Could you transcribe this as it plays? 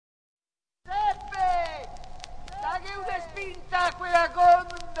quella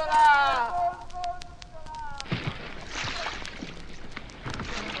gondola!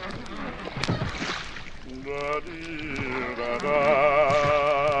 Da-dee-da-da,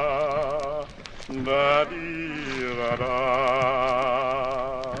 da-dee-da-da,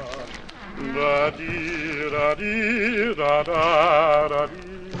 da-dee-da-dee-da-da,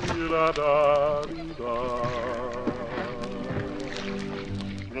 da-dee-da-da-dee-da.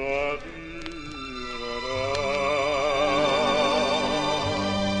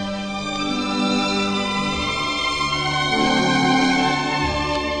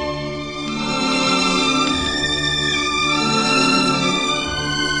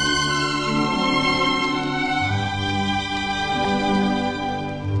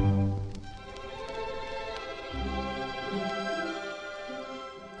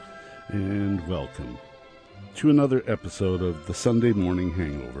 And welcome to another episode of the Sunday Morning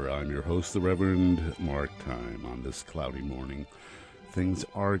Hangover. I'm your host, the Reverend Mark Time. On this cloudy morning, things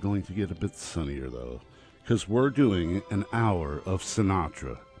are going to get a bit sunnier, though, because we're doing an hour of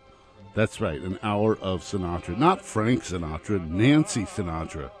Sinatra. That's right, an hour of Sinatra. Not Frank Sinatra, Nancy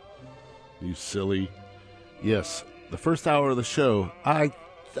Sinatra. You silly. Yes, the first hour of the show, I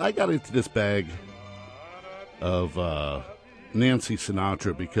got into this bag of Nancy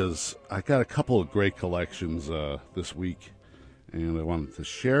Sinatra because I got a couple of great collections this week, and I wanted to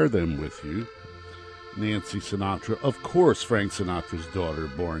share them with you. Nancy Sinatra, of course, Frank Sinatra's daughter,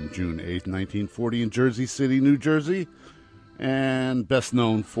 born June 8, 1940 in Jersey City, New Jersey, and best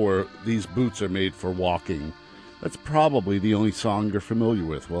known for These Boots Are Made for Walking. That's probably the only song you're familiar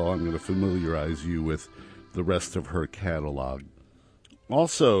with. Well, I'm going to familiarize you with the rest of her catalog.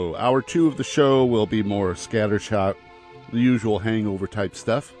 Also, hour 2 of the show will be more scattershot, the usual hangover type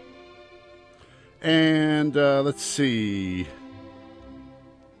stuff. And let's see.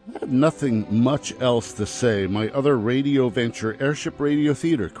 I have nothing much else to say. My other radio venture, Airship Radio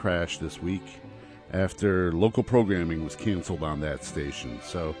Theater, crashed this week after local programming was canceled on that station.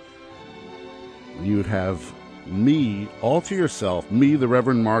 So you would have me all to yourself, me, the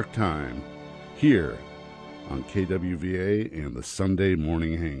Reverend Mark Time, here on KWVA and the Sunday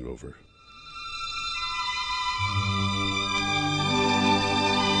Morning Hangover.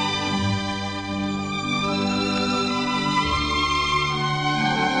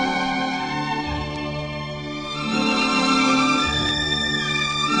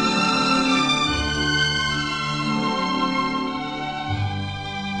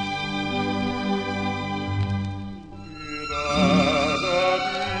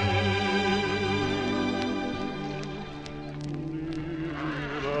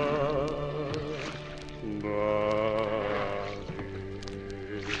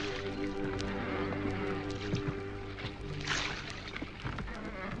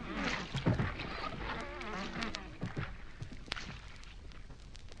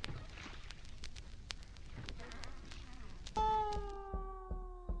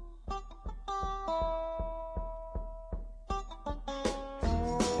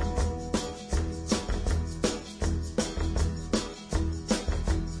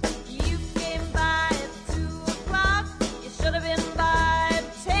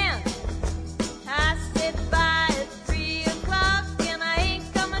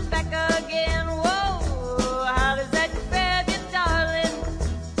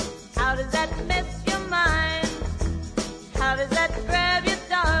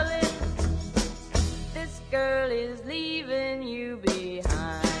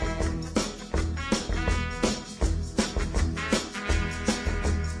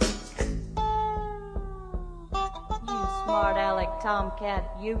 Tomcat,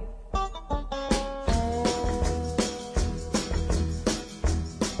 you.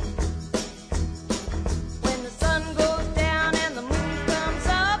 When the sun goes down and the moon comes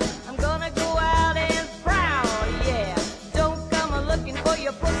up, I'm gonna go out and prowl, yeah. Don't come a-looking for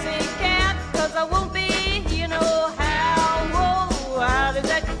your pussycat, 'cause I won't be here no how. Whoa, how does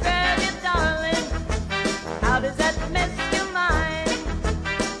that grab you, darling? How does that mess your mind?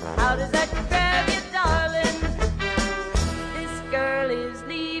 How does that grab you, darling? This girl is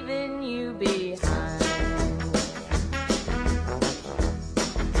leaving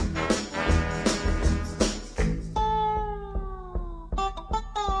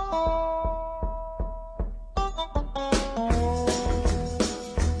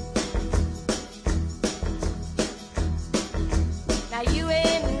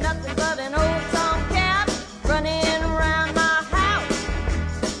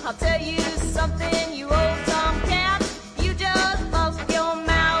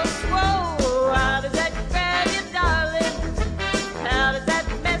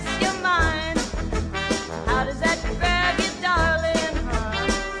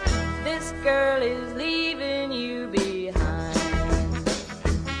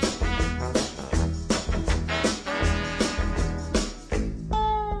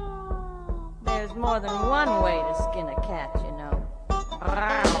more than one way to skin a cat, you know.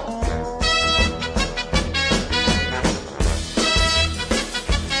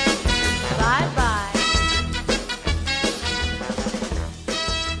 Bye-bye.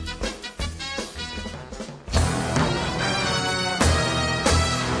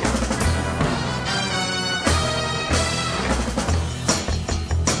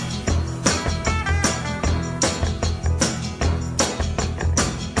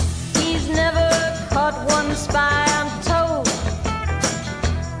 He's never caught one spy, I'm told.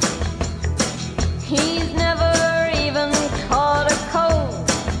 He's never even caught a cold.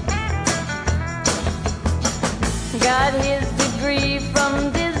 Got his degree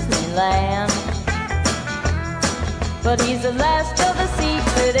from Disneyland, but he's the last of the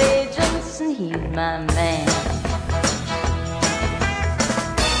secret agents, and he's my man.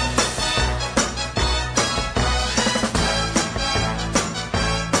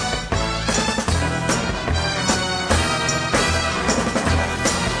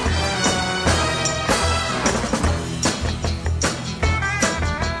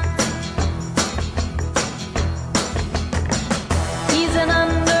 He's an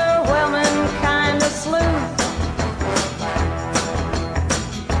underwhelming kind of sleuth.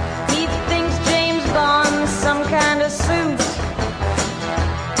 He thinks James Bond's some kind of suit.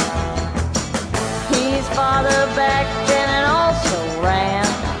 He's father back then and also ran,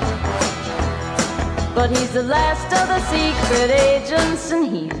 but he's the last of the secret agents, and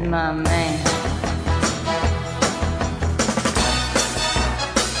he's my man.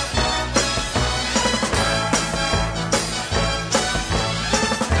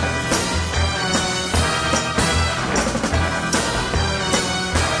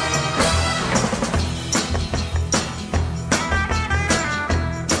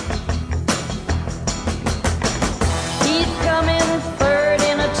 He'd come in third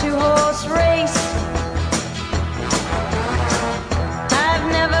in a two-horse race. I've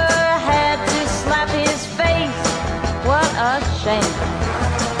never had to slap his face. What a shame.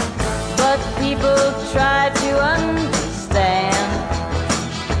 But people try to understand.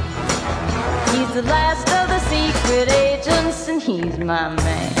 He's the last of the secret agents, and he's my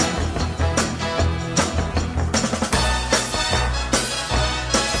man.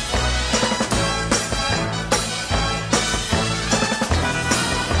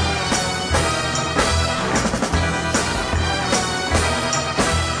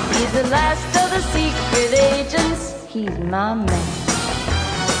 He's the last of the secret agents, he's my man.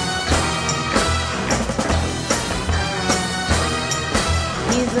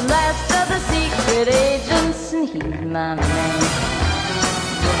 He's the last of the secret agents, and he's my man.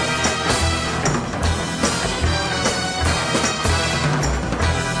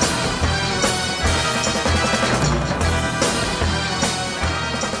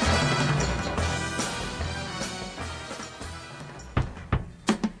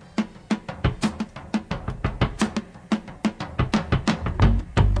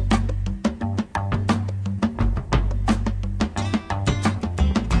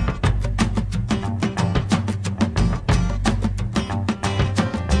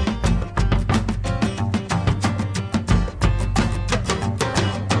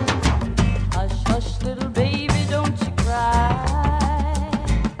 Hush, hush, little baby, don't you cry.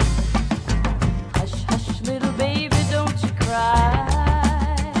 Hush, hush, little baby, don't you cry.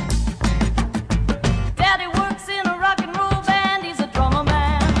 Daddy works in a rock and roll band, he's a drummer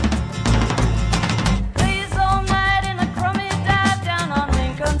man. Plays all night in a crummy dive down on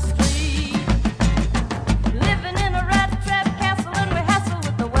Lincoln Street. Living in a rat trap castle, and we hassle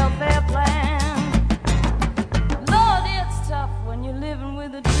with the welfare plan. Lord, it's tough when you're living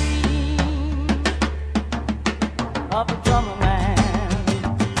with a dream of a drummer man.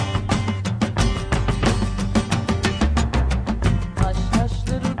 Hush, hush,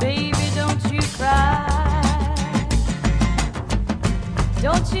 little baby, don't you cry.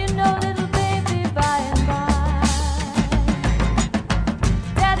 Don't you know, little baby, by and by,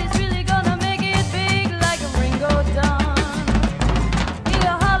 Daddy's really gonna make it big like a Ringo Dunn. Be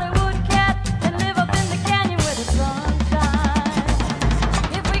a Hollywood cat and live up in the canyon where the sun shines.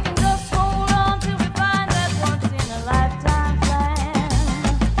 If we can just hold on till we find that once in a lifetime plan.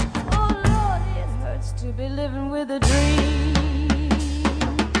 Oh Lord, it hurts to be living with a dream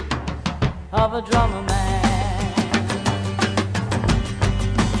of a drummer man.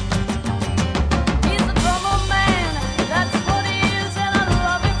 He's a drummer man, that's what he is, and I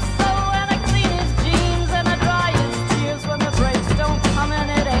love him so. And I clean his jeans and I dry his tears when the breaks don't come, and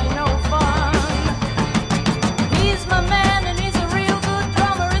it ain't no fun. He's my man, and he's a real good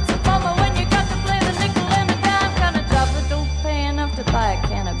drummer. It's a bummer when you got to play the nickel and the dime kind of job that don't pay enough to buy a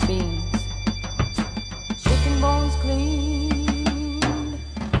can of beans.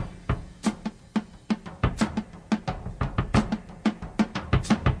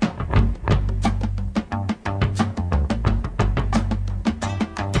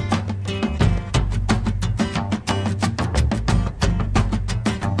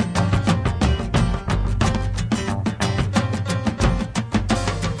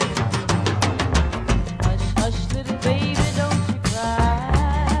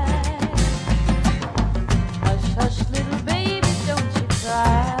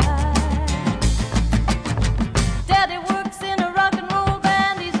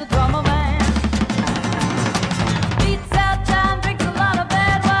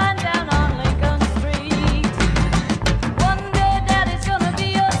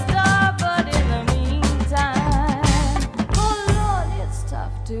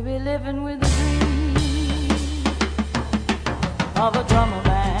 a drummer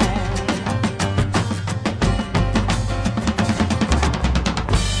man.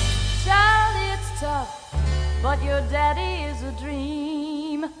 Child, it's tough, but your daddy is a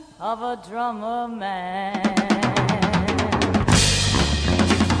dream of a drummer man.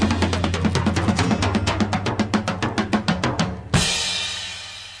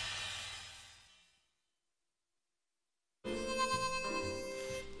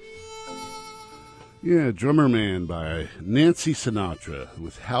 Yeah, Drummer Man by Nancy Sinatra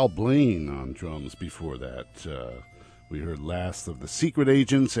with Hal Blaine on drums before that. We heard last of The Secret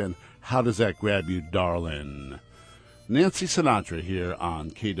Agents and How Does That Grab You, Darlin'? Nancy Sinatra here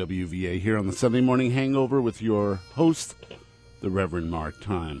on KWVA, here on the Sunday Morning Hangover with your host, the Reverend Mark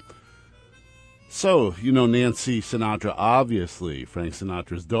Time. So, you know Nancy Sinatra, obviously, Frank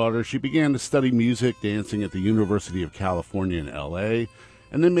Sinatra's daughter. She began to study music, dancing at the University of California in L.A.,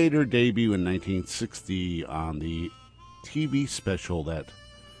 and then made her debut in 1960 on the TV special that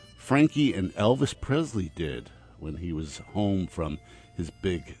Frankie and Elvis Presley did when he was home from his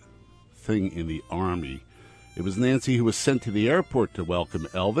big thing in the Army. It was Nancy who was sent to the airport to welcome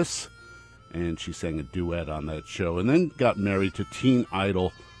Elvis, and she sang a duet on that show, and then got married to teen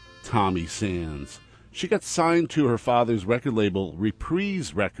idol Tommy Sands. She got signed to her father's record label,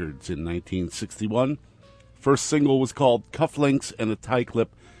 Reprise Records, in 1961. First single was called Cufflinks and a Tie Clip,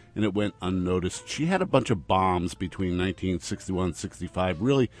 and it went unnoticed. She had a bunch of bombs between 1961 and 65.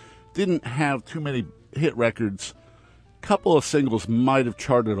 Really didn't have too many hit records. Couple of singles might have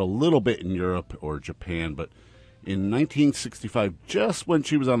charted a little bit in Europe or Japan, but in 1965, just when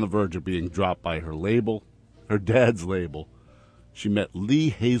she was on the verge of being dropped by her label, her dad's label, she met Lee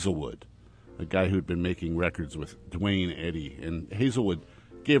Hazelwood, a guy who'd been making records with Dwayne Eddy. And Hazelwood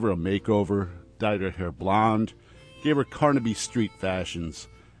gave her a makeover, dyed her hair blonde, gave her Carnaby Street fashions,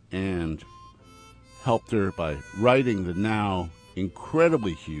 and helped her by writing the now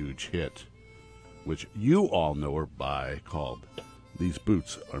incredibly huge hit, which you all know her by, called These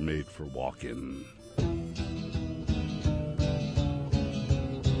Boots Are Made for Walkin'.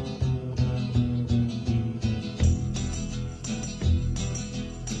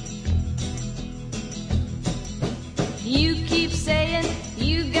 You keep saying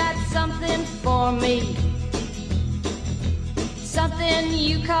you got something for me, something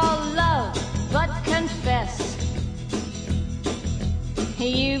you call love, but confess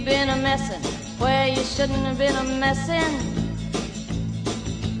you've been a messin' where you shouldn't have been a messin',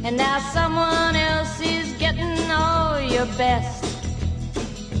 and now someone else is getting all your best.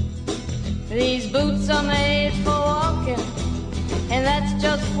 These boots are made for walking, and that's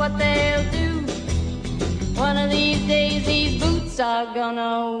just what they'll do. One of these days these boots are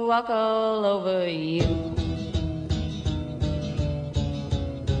gonna walk all over you.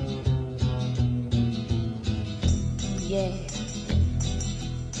 Yeah.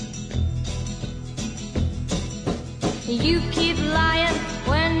 You keep lying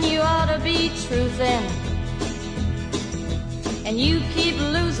when you ought to be truthin', and you keep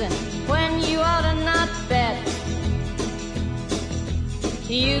losing when you ought to not bet.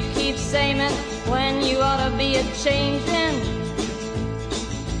 You keep saying when you ought to be a-changin'.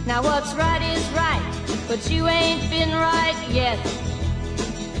 Now what's right is right, but you ain't been right yet.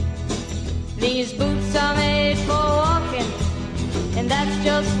 These boots are made for walking, and that's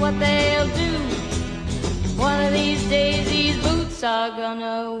just what they'll do. One of these days these boots are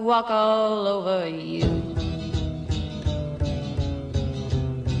gonna walk all over you.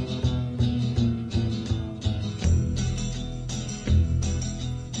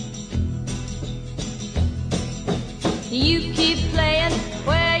 You keep playing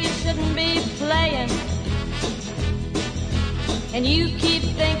where you shouldn't be playing, and you keep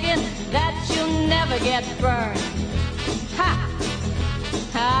thinking that you'll never get burned. Ha!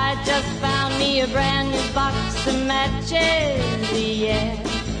 I just found me a brand new box of matches, yeah.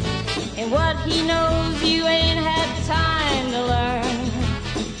 And what he knows you ain't had time to learn.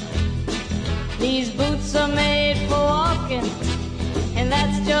 These boots are made for walking, and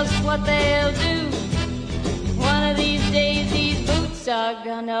that's just what they'll do. One of these days these boots are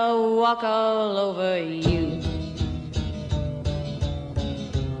gonna walk all over you.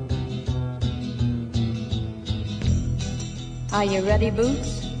 Are you ready,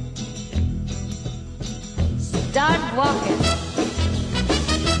 Boots? Start walking.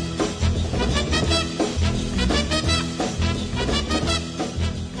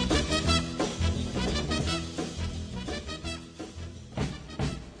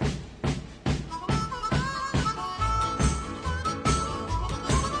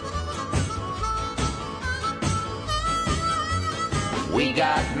 We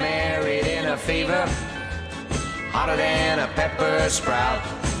got married in a fever hotter than a pepper sprout.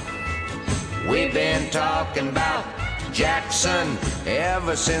 We've been talking about Jackson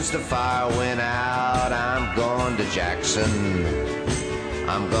ever since the fire went out. I'm going to Jackson,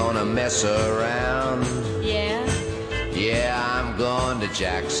 I'm gonna mess around. Yeah? Yeah, I'm going to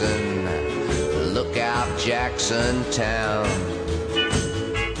Jackson, look out Jackson Town.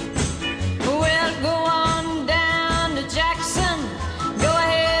 Well, go on down to Jackson, go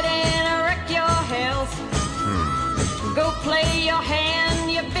ahead and wreck your health. Go play your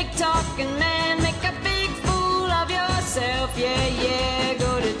hand, you big talking man, make a big fool of yourself. Yeah, yeah,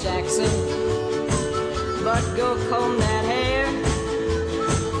 go to Jackson, but go comb that hair.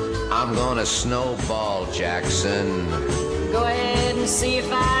 I'm gonna snowball Jackson. Go ahead and see if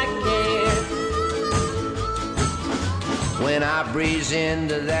I care. When I breeze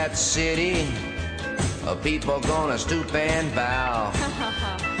into that city, people gonna stoop and bow.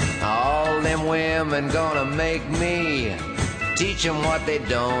 All them women gonna make me teach them what they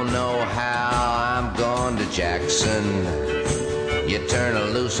don't know how. I'm going to Jackson, you turn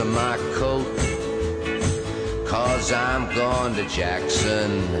loose of my coat, 'cause I'm going to Jackson.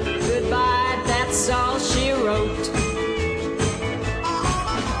 Goodbye, that's all she wrote.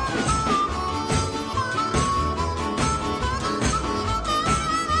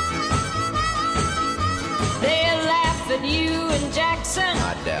 They'll laugh at you in Jackson,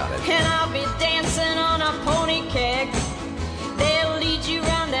 I doubt it. and I'll be dancing on a pony keg. They'll lead you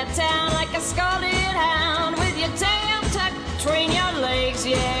around that town like a scalded hound, with your tail tucked between your legs.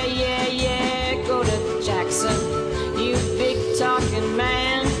 Yeah, yeah, yeah, go to Jackson, you big talking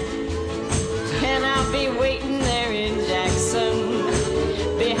man, and I'll be waiting there in Jackson,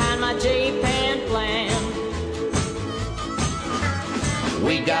 behind my J-Pan plan.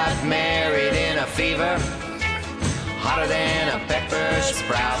 We got married in a fever, hotter than a pepper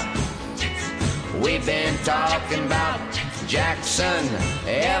sprout. We've been talking about Jackson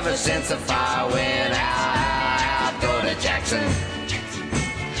ever since the fire went out. Go to Jackson,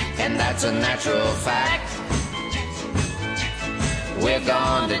 and that's a natural fact. We're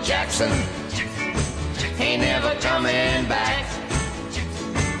gone to Jackson, ain't never coming back.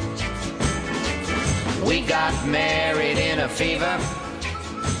 We got married in a fever,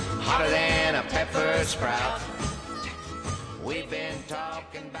 hotter than a pepper sprout. We've been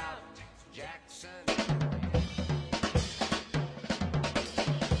talking about Jackson.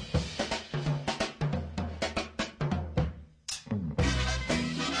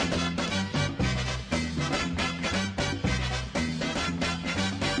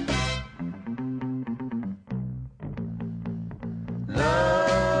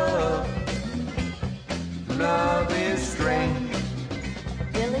 Love is strange,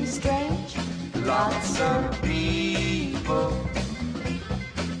 Really strange? lots of people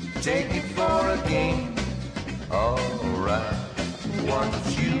take it for a game. Alright,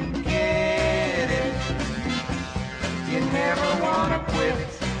 once you get it, you never wanna quit.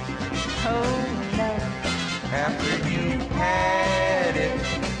 Oh no. After you've had it,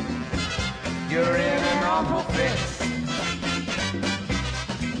 you're in an awful fix.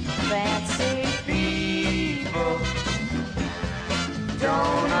 Fancy. People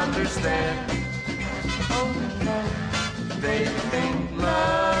don't understand. Oh no. They think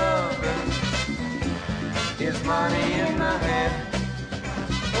loving is money in the hand.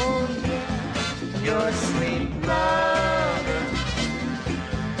 Oh yeah. Your sweet lover,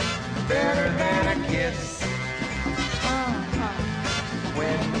 better than a kiss. Uh-huh.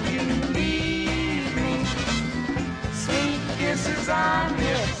 When you leave me, sweet kisses I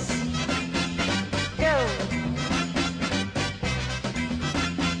miss. Go.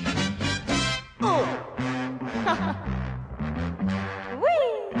 Oh.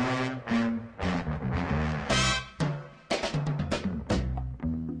 Whee!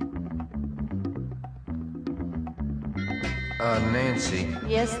 Nancy,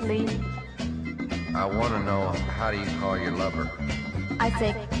 Yes, Lee. I want to know, how do you call your lover? I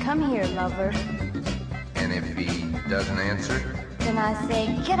say, come here, lover. And if he doesn't answer? Then I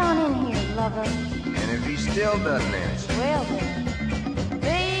say, get on in here, lover. And if he still doesn't answer? Well then,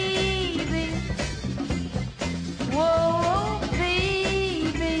 baby. Whoa,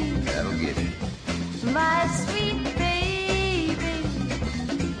 baby. That'll get it. My sweet baby.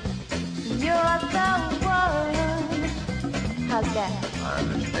 You're the one. How's that? I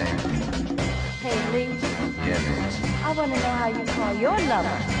understand. Hey, Lee, Yeah, Nancy. I want to know how you call your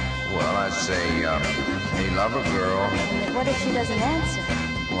lover. Well, I say, hey, lover girl. And what if she doesn't answer?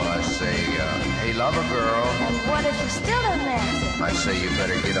 Well, I say, hey, lover girl. And what if she still doesn't answer? I say you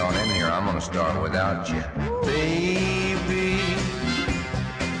better get on in here. I'm gonna start without you. Baby.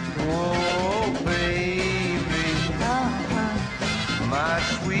 Oh, baby. my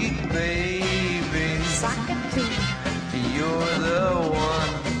sweet baby. Sock it to You're the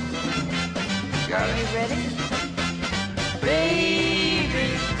one. Got Are you it, ready? baby.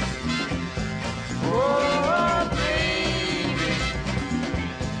 Oh, baby.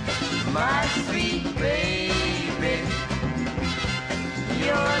 My sweet baby.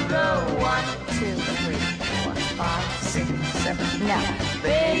 You're the one. 2, 3, 4, 5, 6, 7. Now,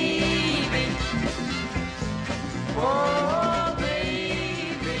 Baby. Oh,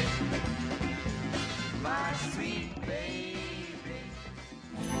 baby. My sweet baby.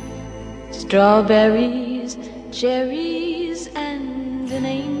 Strawberries, cherries, and an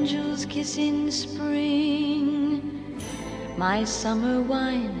angel's kiss in spring. My summer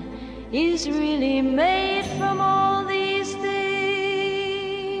wine is really made from all these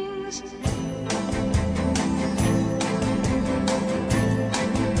things.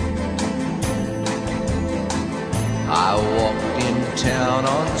 I walked in town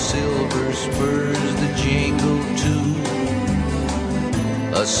on silver spurs that jingle too.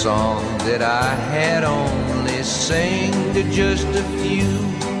 A song that I had only sang to just a few.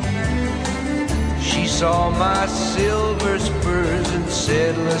 She saw my silver spurs and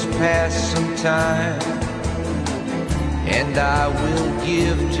said, let's pass some time. And I will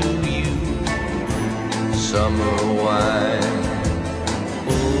give to you summer wine.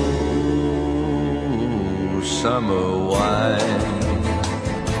 Oh, summer wine.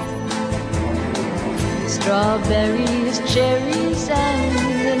 Strawberries, cherries, and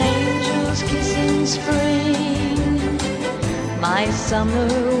an angel's kiss in spring. My summer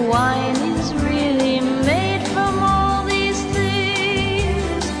wine is really made from all these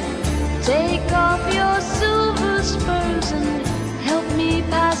things. Take off your silver spurs and help me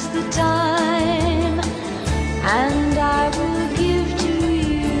pass the time, and I will give to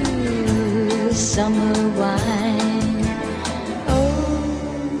you summer wine.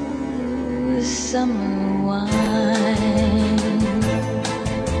 Oh, summer wine.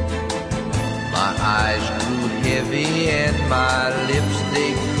 My eyes grew heavy and my lips,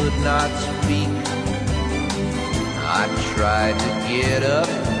 they could not speak. I tried to get up,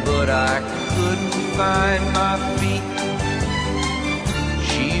 but I couldn't find my feet.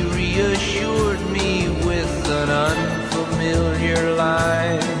 She reassured me with an unfamiliar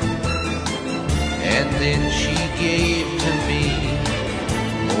line, and then she gave to me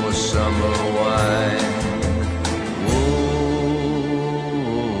more summer wine.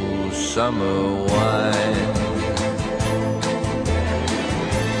 Oh, summer wine.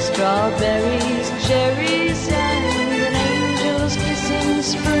 Strawberries, cherries, and an angel's kiss in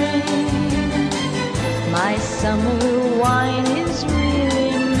spring. My summer wine is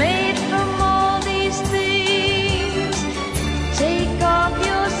really made from all these things. Take off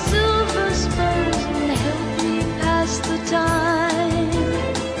your silver spurs and help me pass the time,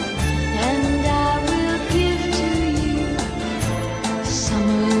 and I will give to you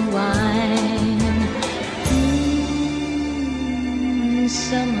summer wine.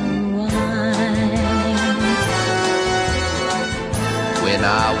 Summer wine. When I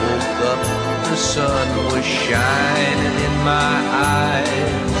woke up, the sun was shining in my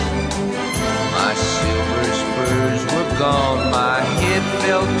eyes. My silver spurs were gone, my head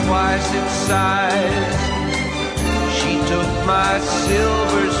fell twice its size. She took my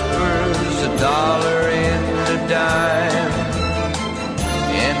silver spurs, $1 and a dime,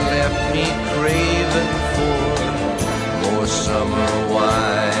 and left me craving for more summer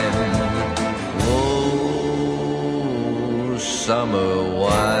wine. Oh, summer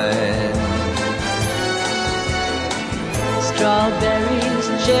wine. Strawberries,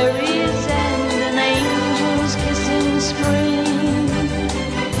 cherries, and an angel's kiss in spring.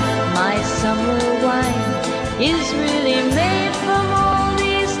 My summer wine is really made from all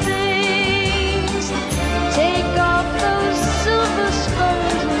these things. Take off those silver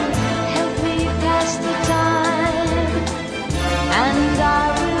spurs and help me pass the time, and I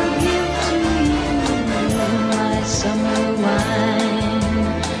will give to you my summer wine.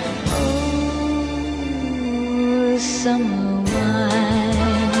 Oh, summer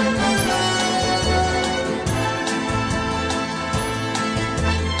wine.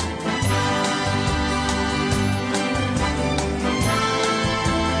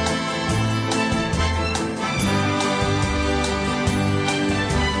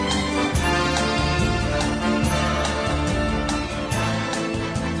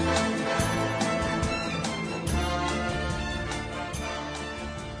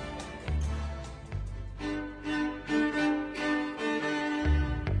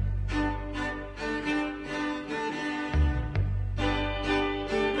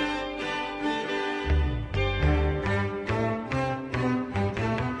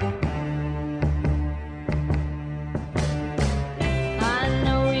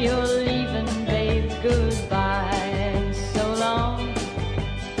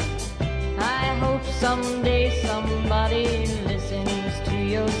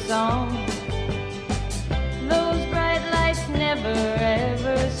 your song. Those bright lights never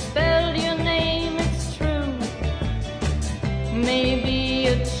ever spelled your name, it's true. Maybe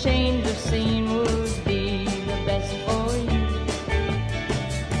a change of scene would be the best for you.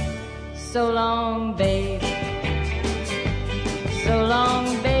 So long, babe. So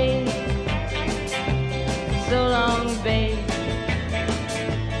long, babe. So long, babe.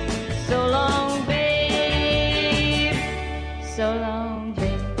 So long, babe. So long,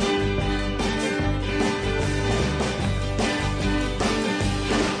 babe.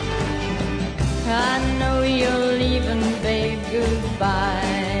 I know you're leaving, babe. Goodbye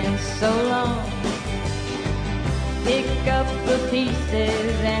and so long. Pick up the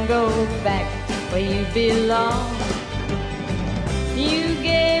pieces and go back where you belong. You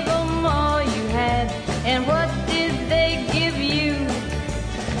gave them all you had, and what did they give you?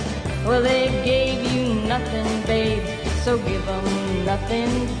 Well, they gave you nothing, babe, so give them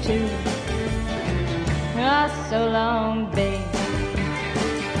nothing too. Ah, so long, babe.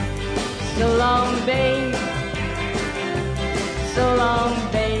 So long, babe. So long,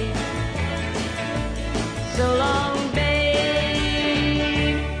 babe. So long, babe.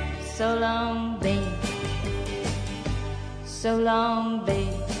 So long, babe. So long,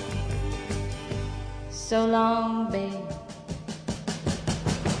 babe. So long, babe.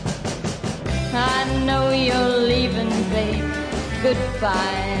 I know you're leaving, babe.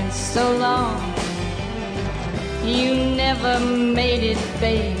 Goodbye and so long. You never made it,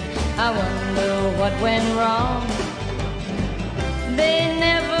 babe. I wonder what went wrong. They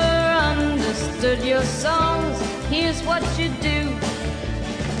never understood your songs. Here's what you do.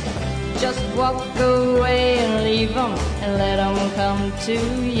 Just walk away and leave them and let them come to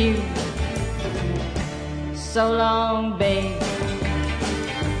you. So long, babe.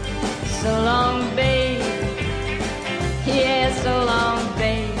 So long, babe. Yeah, so long,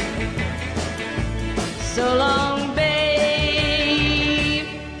 babe. So long, babe.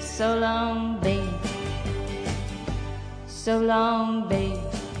 So long, babe. So long, babe.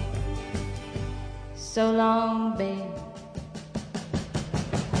 So long, babe.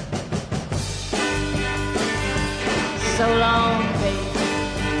 So long, babe.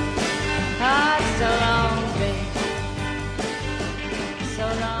 Ah, so long, babe. So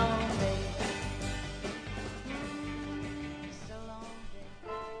long, babe. So long, babe.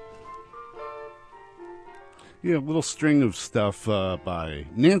 Yeah, a little string of stuff by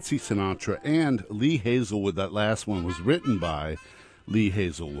Nancy Sinatra and Lee Hazelwood. That last one was written by Lee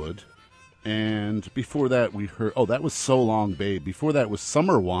Hazelwood. And before that, we heard, that was So Long, Babe. Before that was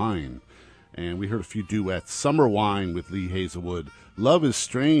Summer Wine. And we heard a few duets. Summer Wine with Lee Hazelwood. Love is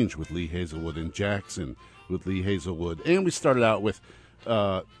Strange with Lee Hazelwood and Jackson with Lee Hazelwood. And we started out with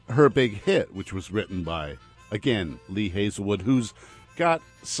her big hit, which was written by, again, Lee Hazelwood, who's got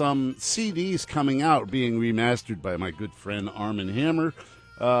some CDs coming out being remastered by my good friend Arm & Hammer.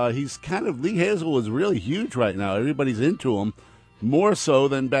 Lee Hazelwood's really huge right now. Everybody's into him, more so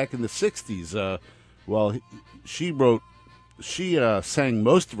than back in the 60s. She sang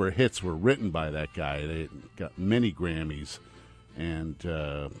most of her hits were written by that guy. They got many Grammys. And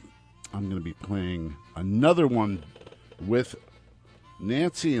I'm going to be playing another one with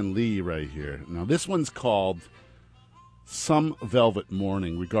Nancy and Lee right here. Now, this one's called Some Velvet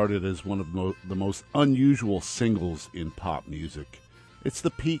Morning, regarded as one of the most unusual singles in pop music. It's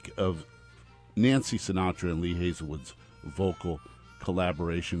the peak of Nancy Sinatra and Lee Hazelwood's vocal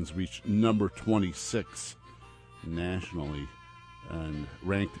collaborations, reached number 26 nationally and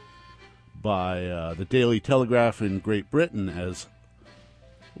ranked by the Daily Telegraph in Great Britain as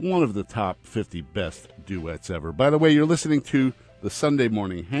one of the top 50 best duets ever. By the way, you're listening to the Sunday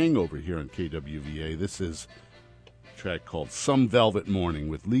Morning Hangover here on KWVA. This is a track called Some Velvet Morning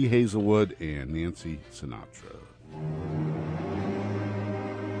with Lee Hazelwood and Nancy Sinatra.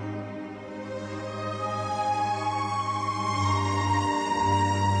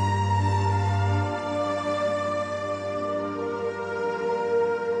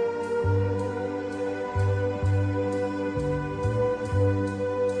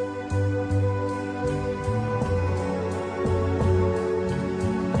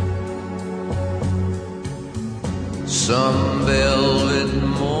 Some velvet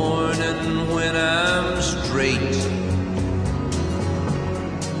morning when I'm straight,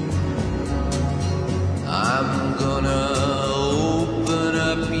 I'm gonna open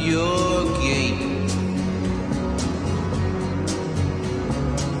up your gate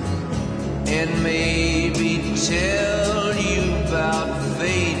and maybe tell you about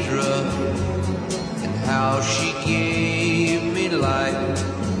Phaedra and how she gave me life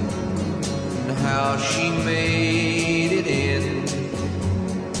and how she made it in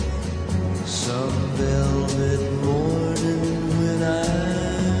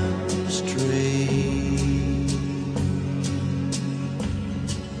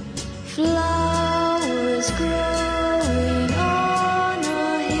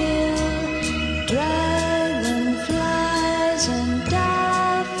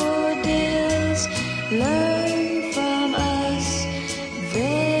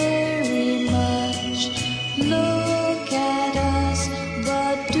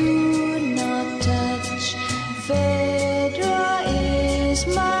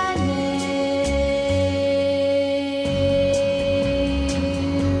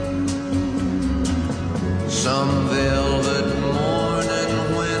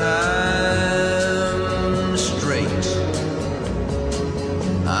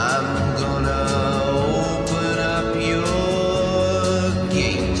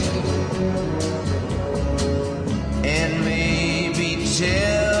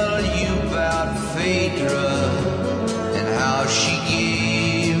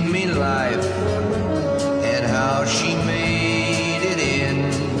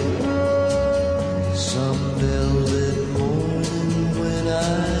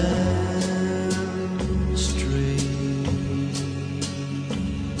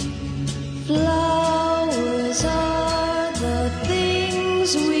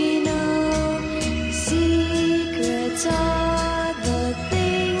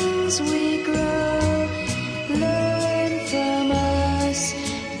as we grow, learn from us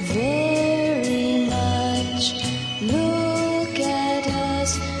very much. Look at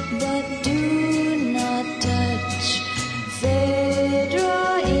us, but do not touch.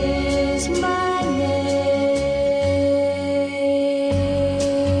 Phaedra is my name.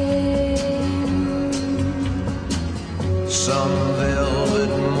 Some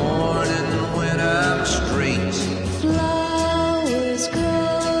velvet morning when I'm straight, Flowers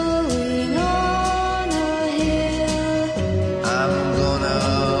growing on a hill, I'm gonna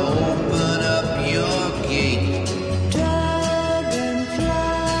open up your gate.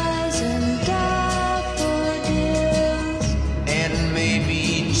 dragonflies and daffodils. And maybe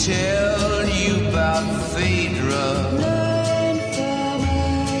tell you about Phaedra. Learn from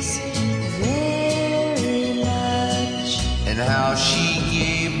us very much. And how she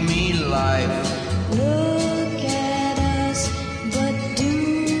gave me life. Look at us, but do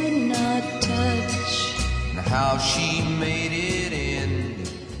not touch. And how she made it end.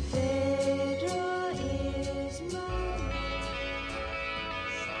 Phaedra is my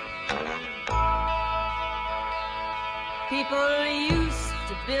People used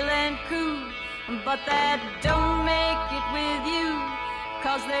to bill and coo, but that don't make it with you.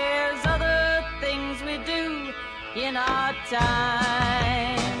 'Cause there's other things we do in our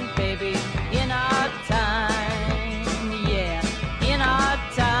time, baby, in our time, yeah, in our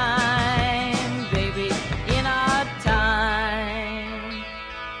time, baby, in our time.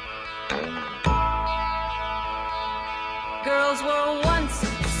 Girls were once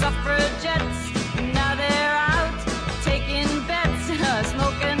suffragettes, now they're out taking bets,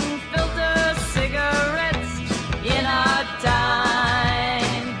 smoking filter cigarettes. In our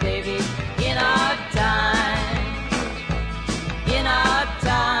time, baby, in our time, in our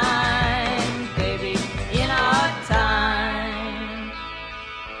time, baby, in our time.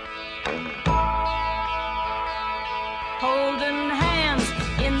 Holding hands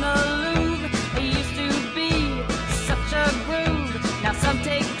in the Louvre used to be such a groove. Now some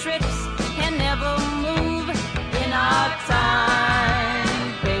take trips and never move. In our time,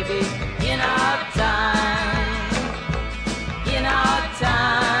 baby, in our time, in our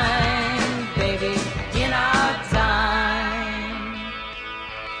time, baby, in our time.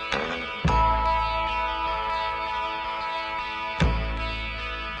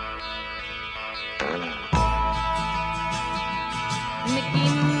 Mickey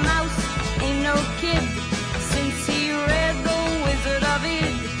Mouse ain't no kid. Since he read The Wizard of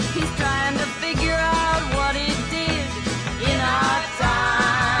Oz, he's trying to figure out what he did. In our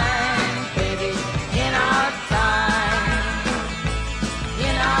time, baby, in our time,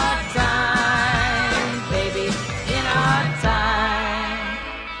 in our time, baby, in our time.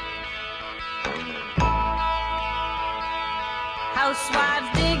 Housewives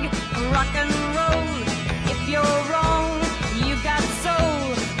dig rock and roll. If you're wrong, you got soul.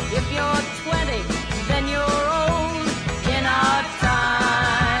 If you're 20, then you're old. In our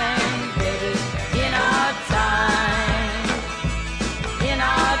time, baby, in our time, in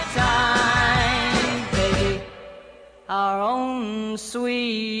our time, baby, our own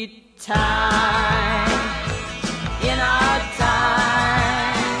sweet time. In our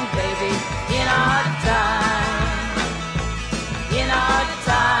time, baby, in our time, in our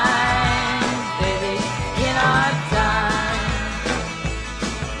time, baby, in our time,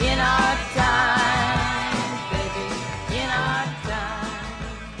 in our time, baby, in our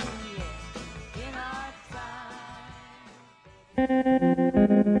time, yeah, in our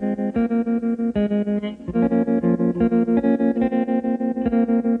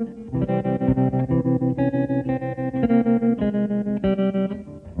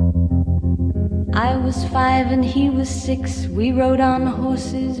I was 5 and he was 6. We rode on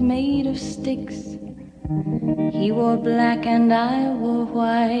horses made of sticks. He wore black and I wore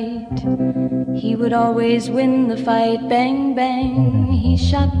white. He would always win the fight. Bang, bang, he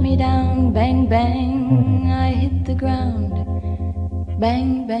shot me down. Bang, bang, I hit the ground.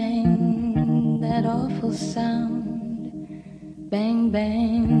 Bang, bang, that awful sound. Bang,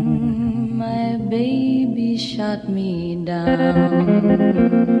 bang, my baby shot me down.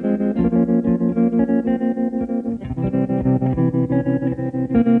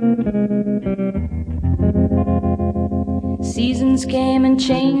 Seasons came and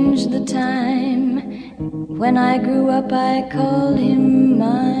changed the time. When I grew up, I called him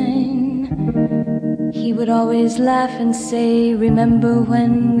mine. He would always laugh and say, remember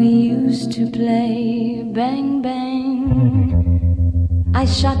when we used to play? Bang, bang, I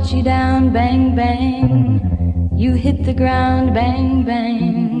shot you down. Bang, bang, you hit the ground. Bang,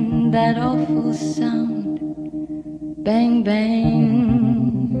 bang, that awful sound. Bang,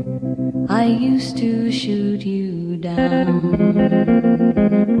 bang, I used to shoot you down.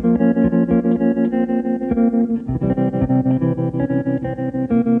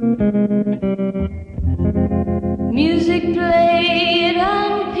 Music played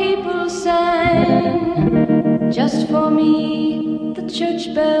and people sang. Just for me, the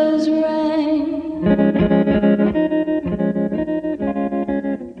church bells rang.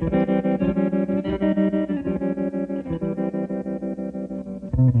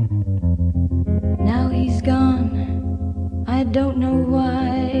 Now he's gone, I don't know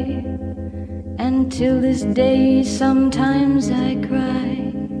why. And till this day, sometimes I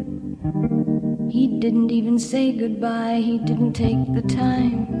cry. He didn't even say goodbye, he didn't take the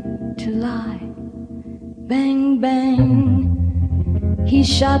time to lie. Bang, bang, he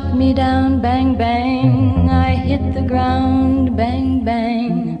shot me down, bang, bang. I hit the ground, bang,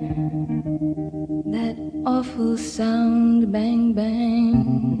 bang. That awful sound, bang,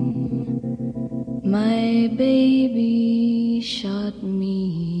 bang. My baby shot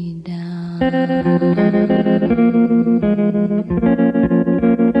me down.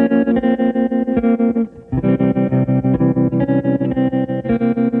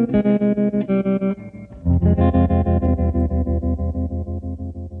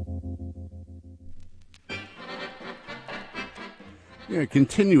 Yeah,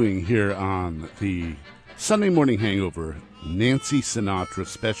 continuing here on the Sunday Morning Hangover Nancy Sinatra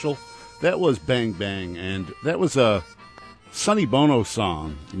special. That was Bang Bang, and that was a Sonny Bono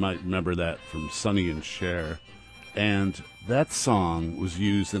song. You might remember that from Sonny and Cher. And that song was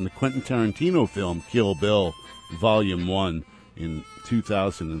used in the Quentin Tarantino film Kill Bill Volume 1 in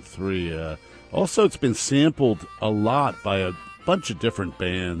 2003. Also, it's been sampled a lot by a bunch of different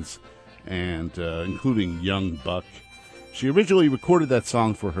bands, and including Young Buck. She originally recorded that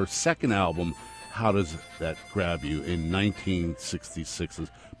song for her second album, How Does That Grab You, in 1966.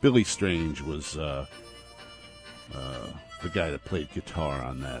 Billy Strange was the guy that played guitar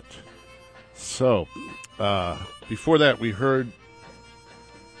on that. So, before that, we heard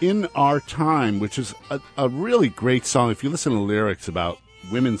In Our Time, which is a really great song. If you listen to the lyrics about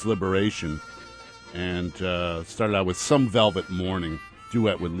women's liberation, and started out with Some Velvet Morning,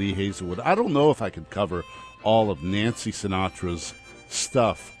 duet with Lee Hazelwood. I don't know if I could cover all of Nancy Sinatra's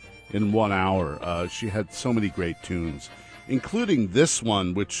stuff in 1 hour. She had so many great tunes, including this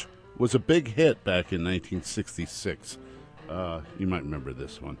one, which was a big hit back in 1966. You might remember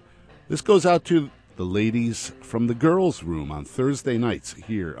this one. This goes out to the ladies from the girls' room on Thursday nights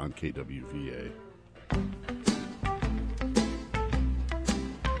here on KWVA.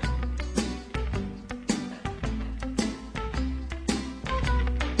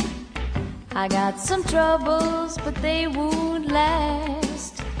 I got some troubles, but they won't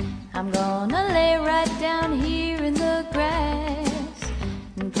last. I'm gonna lay right down here in the grass,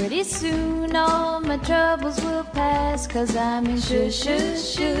 and pretty soon all my troubles will pass. 'Cause I'm in sugar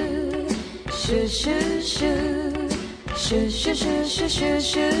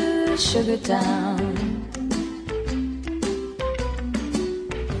town.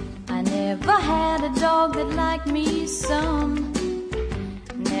 I never had a dog that liked me some.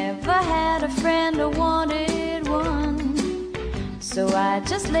 Never had a friend or wanted one. So I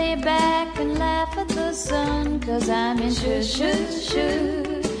just lay back and laugh at the sun. 'Cause I'm in sugar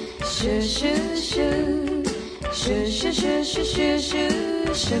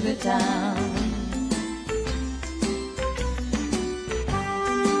town.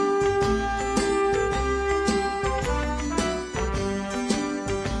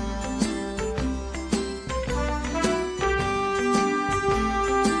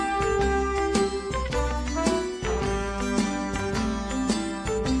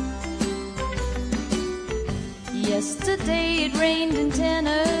 Yesterday it rained in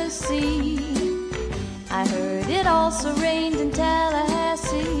Tennessee. I heard it also rained in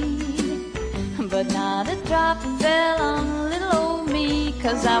Tallahassee, but not a drop fell on little old me.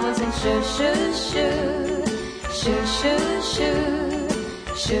 'Cause I was in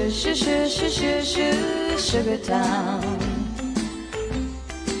sugar town.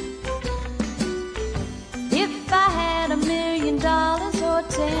 If I had $1 million or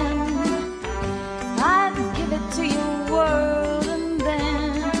 10, I'd give it to your world, and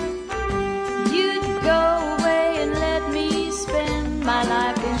then you'd go away and let me spend my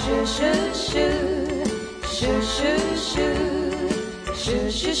life in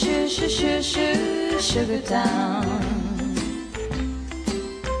sugar town.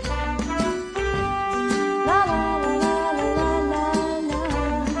 La la la la la la la.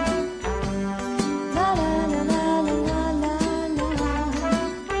 La la la la la la la.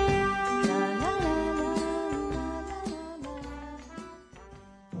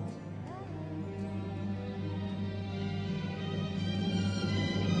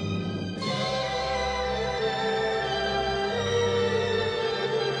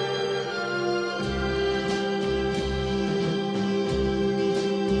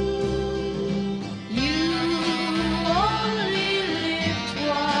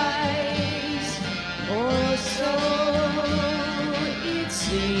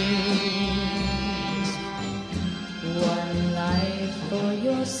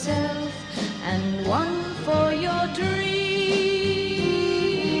 yourself and one for your dreams.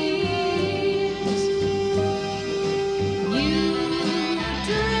 You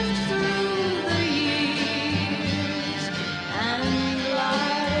drift through the years and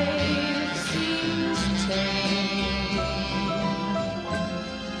life seems tame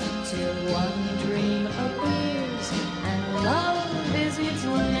till one dream appears and love is its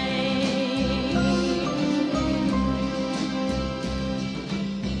name.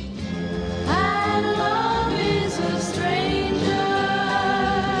 And love is a stranger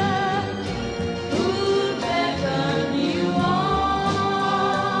who'll beckon you on.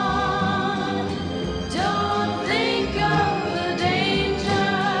 Don't think of the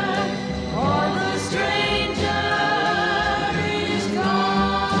danger, or the stranger is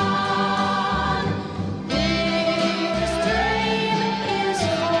gone. This dream is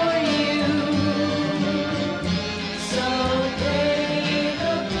for you, so pay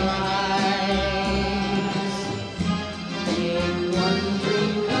the price. Make one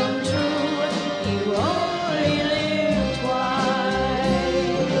dream come true, you only live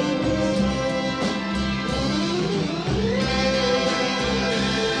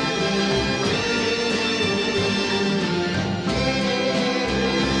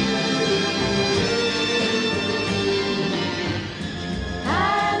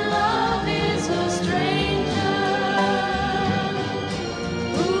And love is a stranger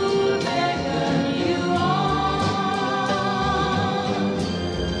who'll beckon you on.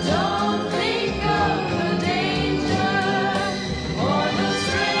 Don't think of the danger, or the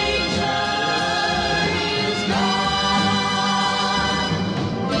stranger is gone.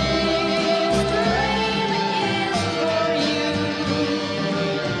 This dream is for you,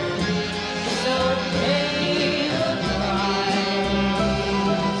 so pay the price.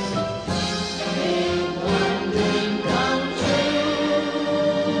 Make one dream come true,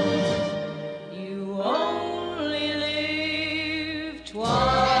 you only live twice.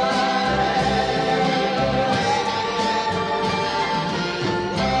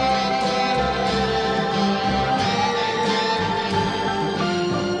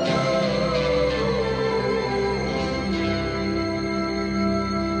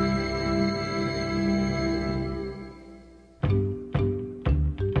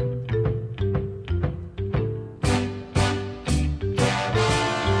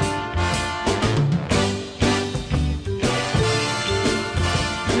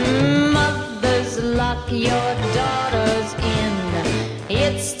 Mothers, lock your daughters in.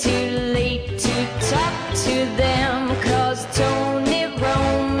 It's too late to talk to them, 'cause Tony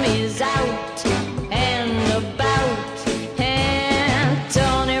Rome is out and about. And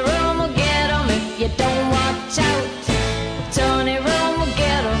Tony Rome will get 'em if you don't watch out. Tony Rome will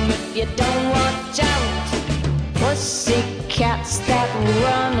get 'em if you don't watch out. Pussycats that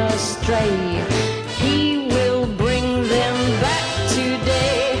run astray, he will bring them back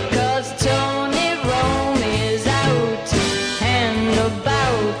today. 'Cause Tony Rome is out and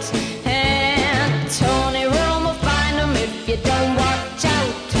about. And Tony Rome will find 'em if you don't watch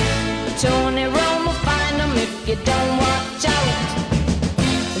out. Tony Rome will find 'em if you don't watch out.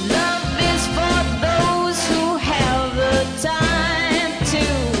 Love is for those who have the time to.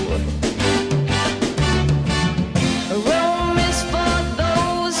 Rome is for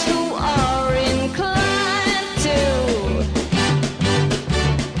those who are inclined to.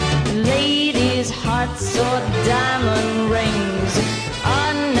 Ladies' hearts or diamond rings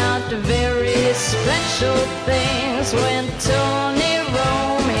are not very special things when Tony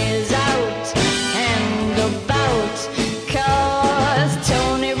Rome is out and about. 'Cause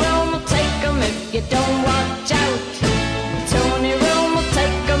Tony Rome will take 'em if you don't watch out. Tony Rome will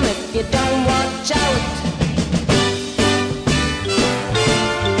take 'em if you don't watch out.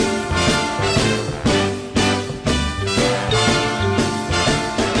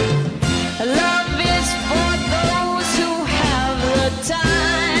 Love is for those who have the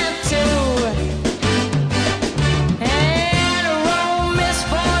time to. And Rome is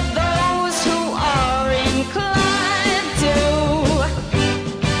for those who are inclined to.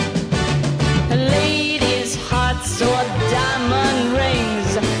 Ladies' hearts or diamond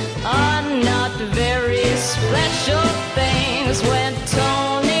rings are not very special things when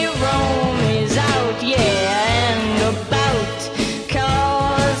Tony Rome is out, yeah, and about.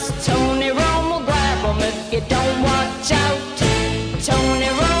 'Cause Tony Rome will grab 'em if you don't watch out. Tony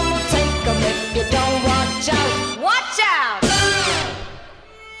Rome will take 'em if you don't watch out. Watch out!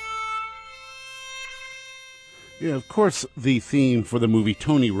 Yeah, of course, the theme for the movie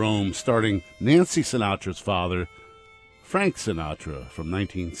Tony Rome, starring Nancy Sinatra's father, Frank Sinatra, from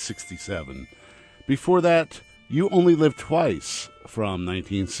 1967. Before that, You Only Live Twice from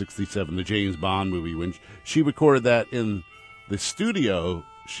 1967, the James Bond movie. When she recorded that in the studio,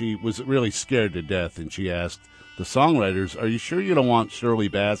 she was really scared to death, and she asked the songwriters, "Are you sure you don't want Shirley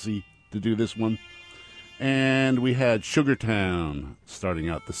Bassey to do this one?" And we had Sugartown starting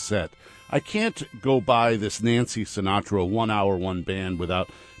out the set. I can't go by this Nancy Sinatra 1 hour, one band without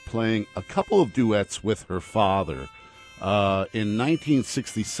playing a couple of duets with her father. In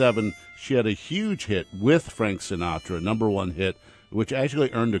 1967, she had a huge hit with Frank Sinatra, a #1 hit, which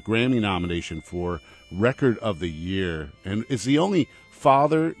actually earned a Grammy nomination for Record of the Year, and is the only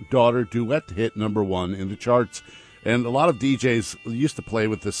father-daughter duet to hit #1 in the charts. And a lot of DJs used to play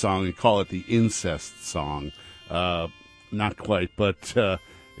with this song and call it the incest song. Not quite, but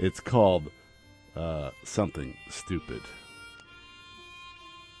it's called Something Stupid.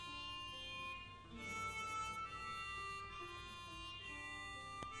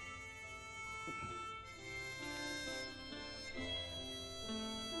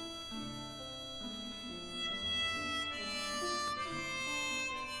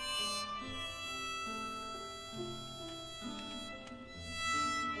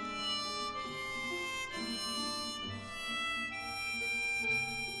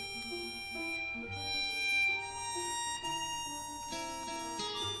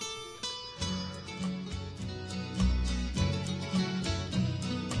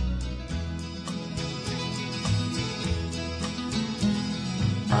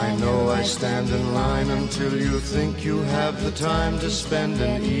 I know I stand in line until you think you have the time to spend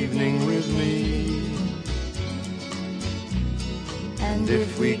an evening with me. And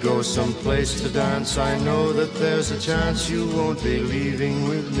if we go someplace to dance, I know that there's a chance you won't be leaving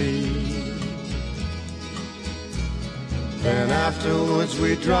with me. Then afterwards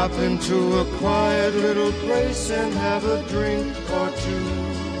we drop into a quiet little place and have a drink or two.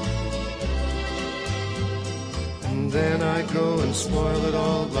 Then I go and spoil it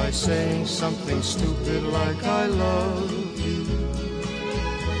all by saying something stupid like I love you.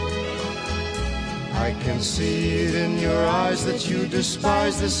 I can see it in your eyes that you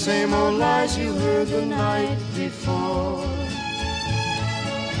despise the same old lies you heard the night before.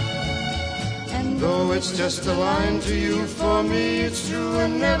 And though it's just a line to you, for me it's true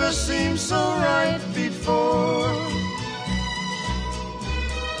and never seemed so right before.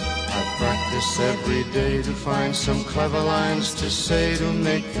 Practice every day to find some clever lines to say to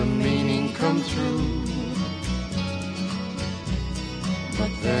make the meaning come true.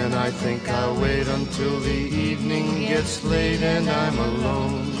 But then I think I'll wait until the evening gets late and I'm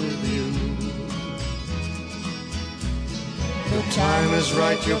alone with you. The time is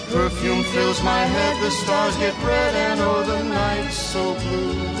right, your perfume fills my head, the stars get red and oh the night's so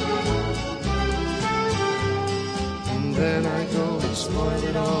blue. Then I go and spoil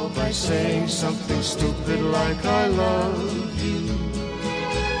it all by saying something stupid like I love you.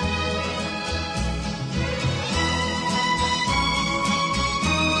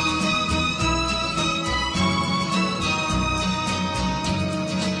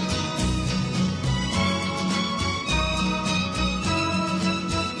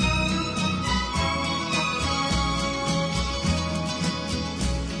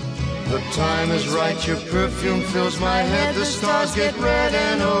 The time is right, your perfume fills my head, the stars get red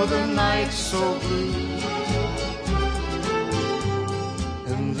and oh the night's so blue.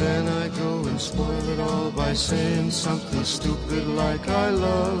 And then I go and spoil it all by saying something stupid like I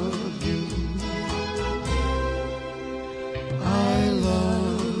love you. I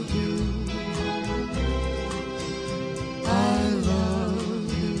love you. I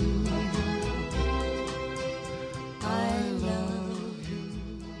love you. I love you.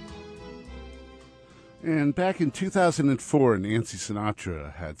 And back in 2004, Nancy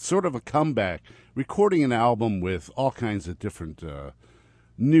Sinatra had sort of a comeback, recording an album with all kinds of different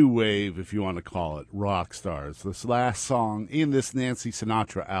new wave, if you want to call it, rock stars. This last song in this Nancy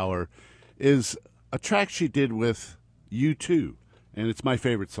Sinatra hour is a track she did with U2, and it's my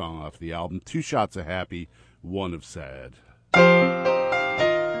favorite song off the album, 2 Shots of Happy, 1 of Sad.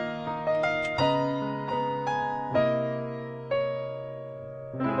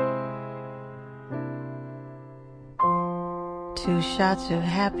 2 shots of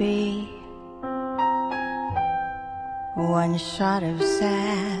happy, 1 shot of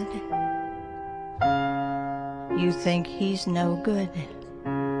sad. You think he's no good?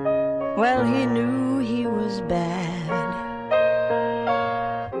 Well, he knew he was bad.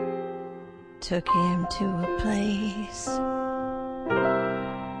 Took him to a place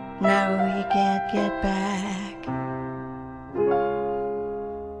now he can't get back.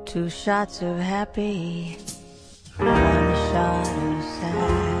 2 shots of happy, 1 shot of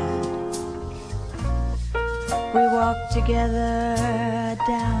sad. We walked together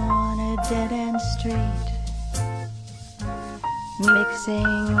down a dead-end street, mixing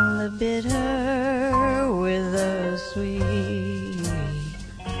the bitter with the sweet.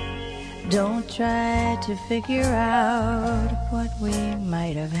 Don't try to figure out what we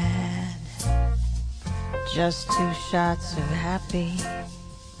might have had. Just 2 shots of happy,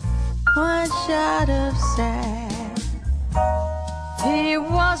 1 shot of sad. He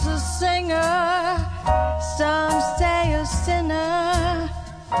was a singer, some say a sinner,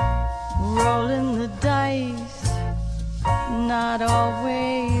 rolling the dice, not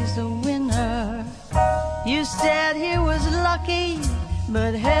always a winner. You said he was lucky,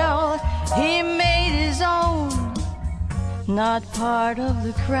 but hell, he made his own. Not part of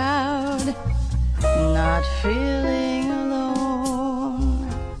the crowd, not feeling alone.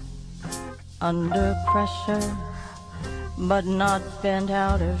 Under pressure, but not bent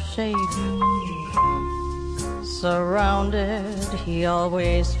out of shape. Surrounded, he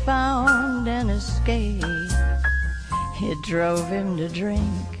always found an escape. It drove him to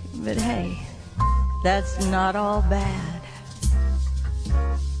drink, but hey, that's not all bad.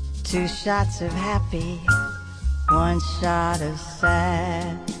 2 shots of happy, 1 shot of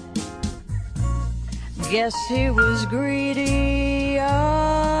sad. Guess he was greedy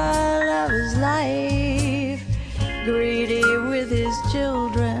all of his life, greedy with his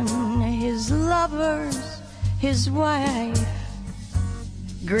children, his lovers, his wife,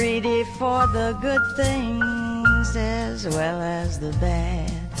 greedy for the good things as well as the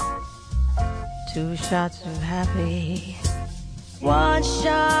bad. 2 shots of happy, 1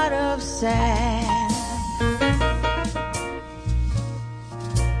 shot of sad.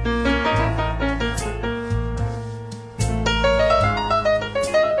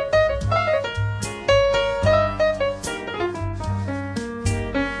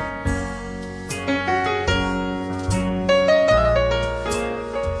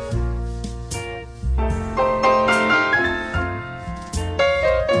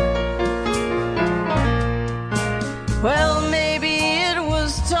 Well, maybe it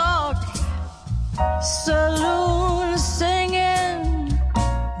was talk, saloon singing.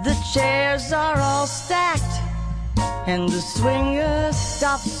 The chairs are all stacked and the swingers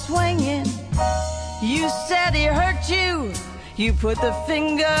stopped swinging. You said he hurt you, you put the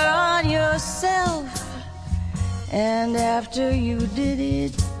finger on yourself, and after you did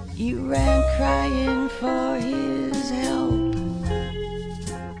it, you ran crying for his help.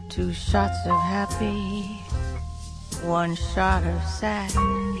 2 shots of happy, 1 shot of sad.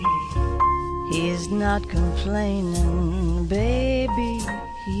 He's not complaining, baby,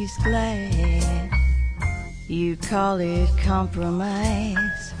 he's glad. You call it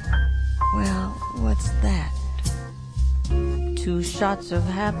compromise, well, what's that? 2 shots of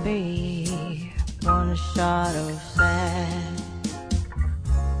happy, 1 shot of sad.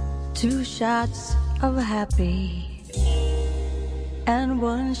 2 shots of happy and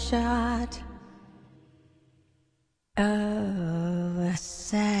 1 shot of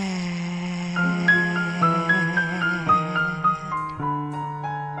sad.